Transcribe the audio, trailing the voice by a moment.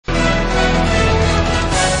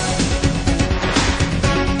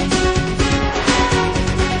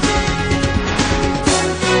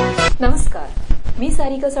नमस्कार, मी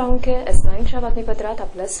सारिका साळुंखे. S9च्या बातमीपत्रात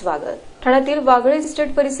आपलं स्वागत. ठाण्यातील वागळे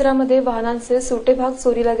इस्टेट परिसरामध्ये वाहनांचे सुटे भाग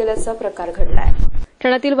चोरीला गेल्याचा प्रकार घडलाय.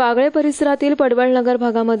 ठाण्यातील वागळे परिसरातील पडवळनगर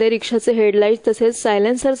भागामध्ये रिक्षाचे हेडलाईट तसेच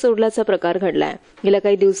सायलेन्सर चोरल्याचा प्रकार घडलाय. गेल्या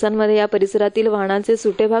काही दिवसांमध्ये या परिसरातील वाहनांचे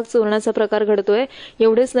सुटे भाग चोरण्याचा प्रकार घडतोय.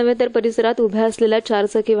 एवढेच नव्हे तर परिसरात उभ्या असलेल्या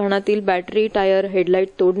चारचाकी वाहनातील बॅटरी, टायर, हेडलाईट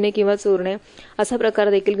तोडणे किंवा चोरणे असा प्रकार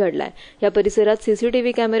देखील घडलाय. या परिसरात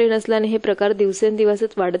सीसीटीव्ही कॅमेरे नसल्याने हे प्रकार दिवसेंदिवस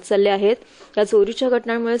वाढत चालले आहेत. या चोरीच्या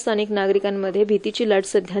घटनांमुळे स्थानिक नागरिकांमध्ये भीतीची लाट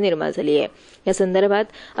सध्या निर्माण झाली आहे. या संदर्भात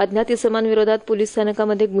अज्ञात इसमांविरोधात पोलीस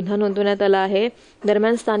स्थानकामध्ये गुन्हा नोंदवण्यात आला आहे.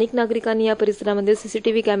 दरम्यान स्थानिक नागरिकांनी या परिसरामध्ये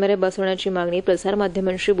सीसीटीव्ही कॅमेरे बसवण्याची मागणी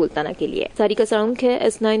प्रसारमाध्यमांशी बोलताना केली आहे. Sarika Salunkhe,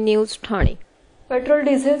 S9 news, Thane. Petrol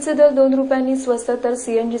डिझेलचे दर 2 रुपयांनी स्वस्त तर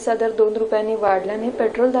सीएनजीचा दर 2 रुपयांनी वाढल्याने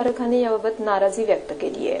पेट्रोलधारकांनी याबाबत नाराजी व्यक्त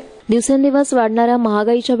केली आहे. दिवसेंदिवस वाढणाऱ्या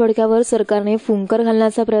महागाईच्या भडक्यावर सरकारने फुंकर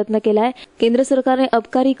घालण्याचा प्रयत्न केलाय. केंद्र सरकारने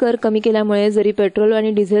अबकारी कर कमी केल्यामुळे जरी पेट्रोल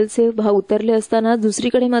आणि डिझेलचे भाव उतरले असताना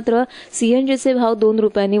दुसरीकडे मात्र सीएनजीचे भाव 2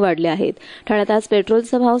 रुपयांनी वाढले आहेत. ठाण्यात आज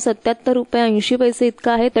पेट्रोलचा भाव 77 रुपये 80 पैसे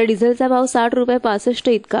इतका आहे तर डिझेलचा भाव 60 रुपये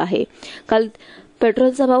 65 इतका आहे. काल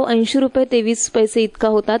पेट्रोलचा भाव 80 रुपये 23 पैसे इतका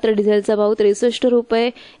होता तर डिझेलचा भाव 63 रुपये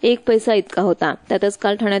 1 पैसा इतका होता. त्यातच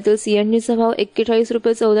काल ठाण्यातील सीएनजीचा भाव 41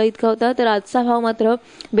 रुपये 14 इतका होता तर आजचा भाव मात्र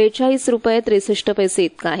 42 रुपये 63 पैसे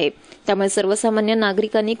इतका आहे. त्यामुळे सर्वसामान्य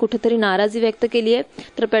नागरिकांनी कुठेतरी नाराजी व्यक्त केली आहे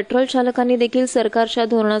तर पेट्रोल चालकांनी देखील सरकारच्या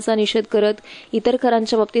धोरणाचा निषेध करत इतर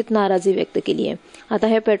करांच्या बाबतीत नाराजी व्यक्त केली आहे. आता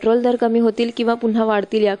हे पेट्रोल दर कमी होतील किंवा पुन्हा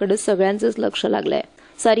वाढतील याकडे सगळ्यांचंच लक्ष लागलंय.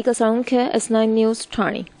 Sarika Salunkhe, S9 news,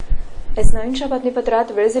 Thane. S9च्या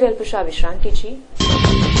बातमीपत्रात वेळ झाली अल्पशा विश्रांतीची.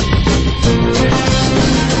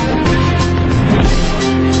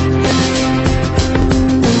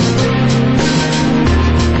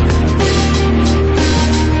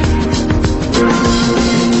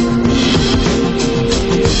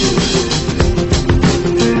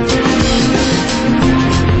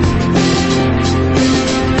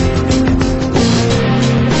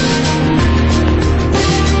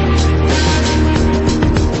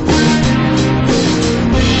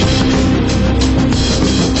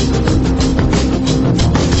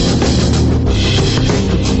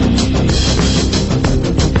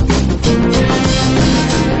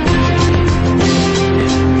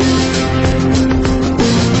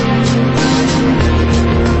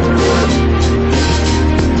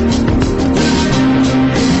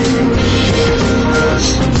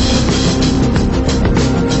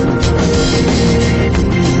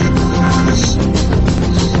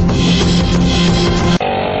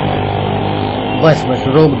 बस बस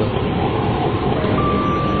रोक दो.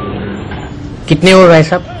 कितने हो भाई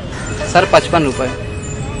साहब? सर 55 रुपए.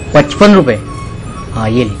 55 रुपए? हाँ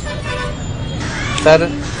ये लीजिए. सर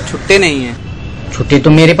छुट्टे नहीं है. छुट्टे तो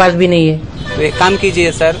मेरे पास भी नहीं है. तो एक काम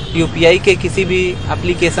कीजिए सर, यूपीआई के किसी भी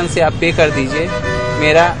एप्लीकेशन से आप पे कर दीजिए.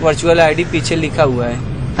 मेरा वर्चुअल आईडी पीछे लिखा हुआ है.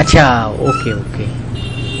 अच्छा ओके ओके.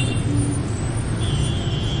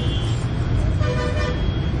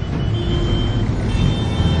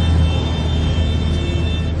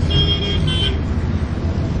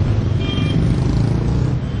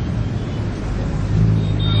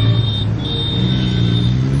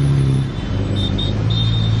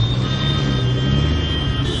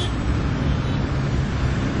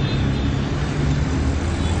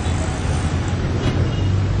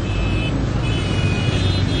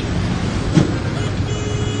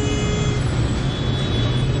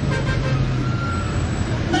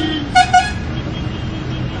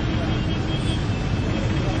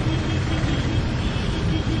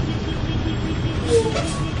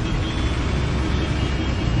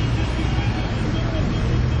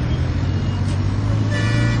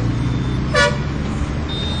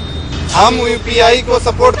 हम यूपीआई को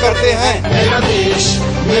सपोर्ट करते हैं. मेरा देश,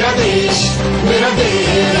 मेरा देश, मेरा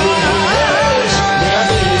देश, मेरा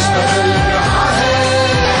देश बदल रहा है,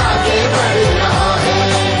 आगे बढ़ रहा है.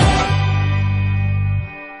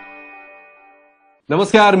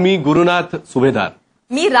 नमस्कार, मी गुरुनाथ सुभेदार.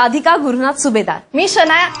 मी राधिका गुरुनाथ सुभेदार. मी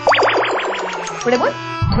शनाया. पुढे बोल,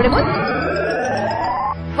 पुढे बोल,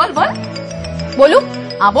 बोल बोल, बोलू.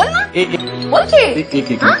 हा बोल ना. बोल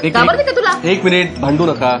की. घाबरते का तुला? एक मिनिट, भांडू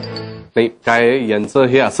नका. नाही काय यांचं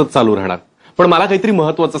हे असंच चालू राहणार. पण मला काहीतरी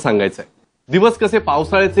महत्वाचं सांगायचंय. दिवस कसे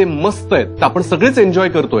पावसाळ्याचे मस्त आहेत तर आपण सगळेच एन्जॉय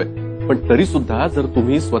करतोय. पण तरी सुद्धा जर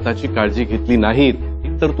तुम्ही स्वतःची काळजी घेतली नाहीत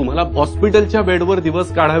तर तुम्हाला हॉस्पिटलच्या बेडवर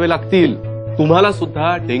दिवस काढावे लागतील. तुम्हाला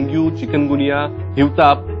सुद्धा डेंग्यू, चिकनगुनिया,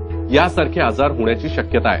 हिवताप यासारखे आजार होण्याची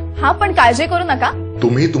शक्यता आहे. हा पण काळजी करू नका.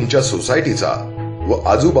 तुम्ही तुमच्या सोसायटीचा व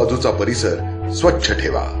आजूबाजूचा परिसर स्वच्छ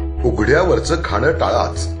ठेवा. उघड्यावरचं खाणं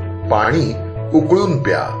टाळाच. पाणी उकळून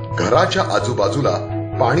प्या. घराच्या आजूबाजूला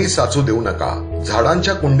पाणी साचू देऊ नका.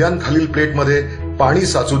 झाडांच्या कुंड्यांखालील प्लेटमध्ये पाणी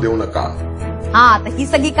साचू देऊ नका. हा, तर ही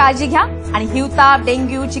सगळी काळजी घ्या आणि हिवताप,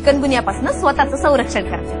 डेंग्यू, चिकनगुन्यापासून स्वतःचं संरक्षण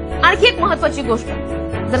करा. आणखी एक महत्वाची गोष्ट,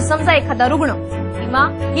 जर समजा एखादा रुग्ण किंवा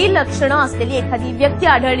ही लक्षणं असलेली एखादी व्यक्ती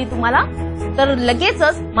आढळली तुम्हाला, तर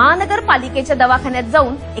लगेचच महानगरपालिकेच्या दवाखान्यात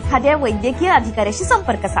जाऊन एखाद्या वैद्यकीय अधिकाऱ्याशी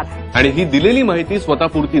संपर्क साधा. आणि ही दिलेली माहिती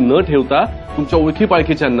स्वतःपुरती न ठेवता तुमच्या ओळखी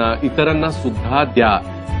पाळखीच्यांना, इतरांना सुद्धा द्या.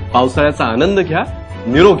 पावसाळ्याचा आनंद घ्या,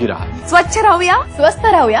 निरोगी राहा. स्वच्छ राहूया, स्वस्थ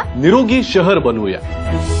राहूया, निरोगी शहर बनवूया.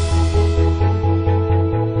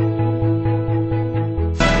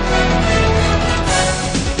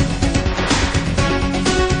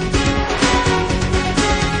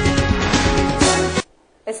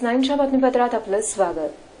 S9च्या बातमीपत्रात आपलं स्वागत.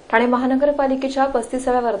 ठाणे महानगरपालिकेच्या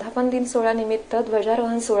 35व्या वर्धापन दिन सोहळ्यानिमित्त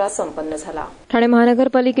ध्वजारोहण सोहळा संपन्न झाला. ठाणे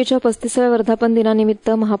महानगरपालिकेच्या 35व्या वर्धापन दिनानिमित्त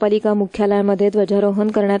महापालिका मुख्यालयामध्ये ध्वजारोहण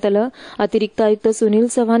करण्यात आलं. अतिरिक्त आयुक्त सुनील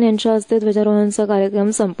चव्हाण यांच्या हस्ते ध्वजारोहणाचा कार्यक्रम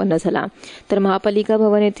संपन्न झाला. तर महापालिका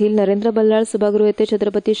भवन येथील नरेंद्र बल्लाळ सभागृह येथे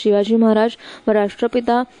छत्रपती शिवाजी महाराज व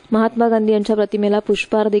राष्ट्रपिता महात्मा गांधी यांच्या प्रतिमेला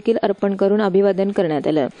पुष्पहार देखील अर्पण करून अभिवादन करण्यात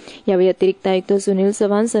आलं. यावेळी अतिरिक्त आयुक्त सुनील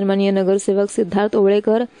चव्हाण, सन्माननीय नगरसेवक सिद्धार्थ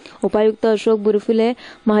ओवळेकर, उपायुक्त अशोक बुरफुले,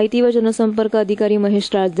 माहिती व जनसंपर्क अधिकारी महेश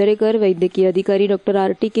राजदरेकर, वैद्यकीय अधिकारी डॉक्टर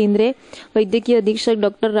आर.टी. केंद्रे, वैद्यकीय अधीक्षक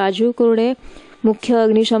डॉक्टर राजीव कुरडे, मुख्य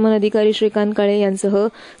अग्निशमन अधिकारी श्रीकांत काळे यांसह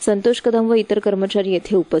संतोष कदम व इतर कर्मचारी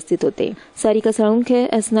येथे उपस्थित होते. Sarika Salunkhe,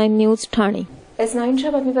 S9 news, Thane.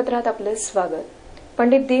 S9च्या बातमीपत्रात आपले स्वागत.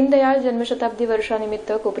 पंडित दीनदयाळ जन्मशताब्दी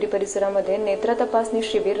वर्षानिमित्त कोपरी परिसरामध्ये नेत्र तपासणी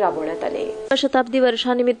शिबिर राबवण्यात आले. शताब्दी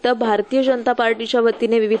वर्षानिमित्त भारतीय जनता पार्टीच्या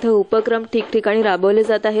वतीने विविध उपक्रम ठिकठिकाणी राबवले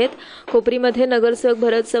जात आहेत. कोपरीमध्ये नगरसेवक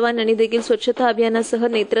भरत चव्हाण यांनी देखील स्वच्छता अभियानासह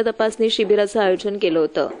नेत्र तपासणी शिबिराचं आयोजन केलं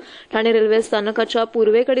होतं. ठाणे रेल्वे स्थानकाच्या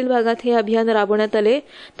पूर्वेकडील भागात हे अभियान राबवण्यात आले,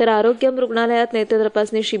 तर आरोग्यम रुग्णालयात नेत्र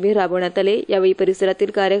तपासणी शिबिर राबवण्यात आले. यावेळी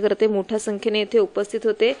परिसरातील कार्यकर्ते मोठ्या संख्येने येथे उपस्थित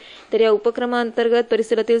होते. तर या उपक्रमाअंतर्गत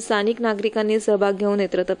परिसरातील स्थानिक नागरिकांनी सहभाग घेऊन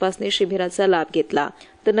नेत्र तपासणी शिबिराचा लाभ घेतला.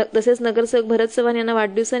 तसेच नगरसेवक भरत चव्हाण यांना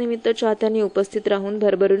वाढदिवसानिमित्त चाहत्यांनी उपस्थित राहून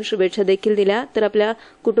भरभरून शुभेच्छा देखील दिल्या. तर आपल्या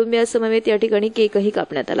कुटुंबियासमवेत या ठिकाणी केकही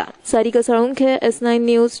कापण्यात आला. Sarika Salunkhe, S9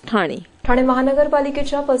 news, Thane. ठाणे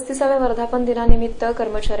महानगरपालिकेच्या 35व्या वर्धापन दिनानिमित्त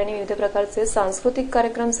कर्मचाऱ्यांनी विविध प्रकारचे सांस्कृतिक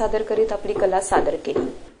कार्यक्रम सादर करीत आपली कला सादर केली.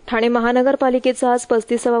 ठाणे महानगरपालिकेचा आज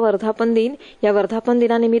 35वा वर्धापन दिन. या वर्धापन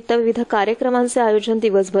दिनानिमित्त विविध कार्यक्रमांचे आयोजन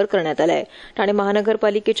दिवसभर करण्यात आले आहे. ठाणे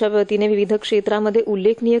महानगरपालिकेच्या वतीने विविध क्षेत्रामध्ये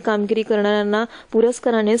उल्लेखनीय कामगिरी करणाऱ्यांना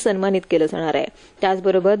पुरस्काराने सन्मानित केलं जाणार आहे.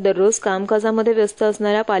 त्याचबरोबर दररोज कामकाजामध्ये व्यस्त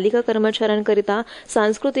असणाऱ्या पालिका कर्मचाऱ्यांकरिता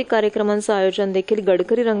सांस्कृतिक कार्यक्रमांचं आयोजन देखील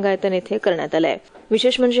गडकरी रंगायतन येथे करण्यात आलं आहे.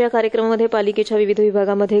 विशेष म्हणजे या कार्यक्रमामध्ये पालिकेच्या विविध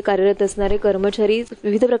विभागामध्ये कार्यरत असणारे कर्मचारी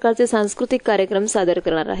विविध प्रकारचे सांस्कृतिक कार्यक्रम सादर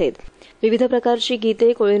करणार आहेत. विविध प्रकारची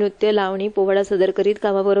गीते, कोळीनृत्य, लावणी, पोवाडा सादर करीत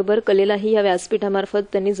कामाबरोबर कलेलाही या व्यासपीठामार्फत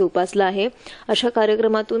त्यांनी जोपासला आहे. अशा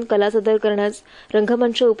कार्यक्रमातून कला सादर करण्यास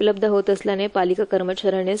रंगमंच उपलब्ध होत असल्याने पालिका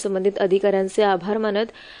कर्मचाऱ्यांनी संबंधित अधिकाऱ्यांचे आभार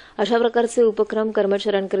मानत अशा प्रकारचे उपक्रम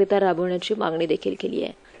कर्मचाऱ्यांकरिता राबवण्याची मागणी देखील केली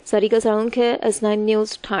आहे. Sarika Salunkhe, S9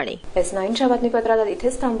 news, Thane. S9च्या बातमीपत्रात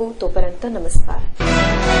इथेच थांबू. तोपर्यंत नमस्कार.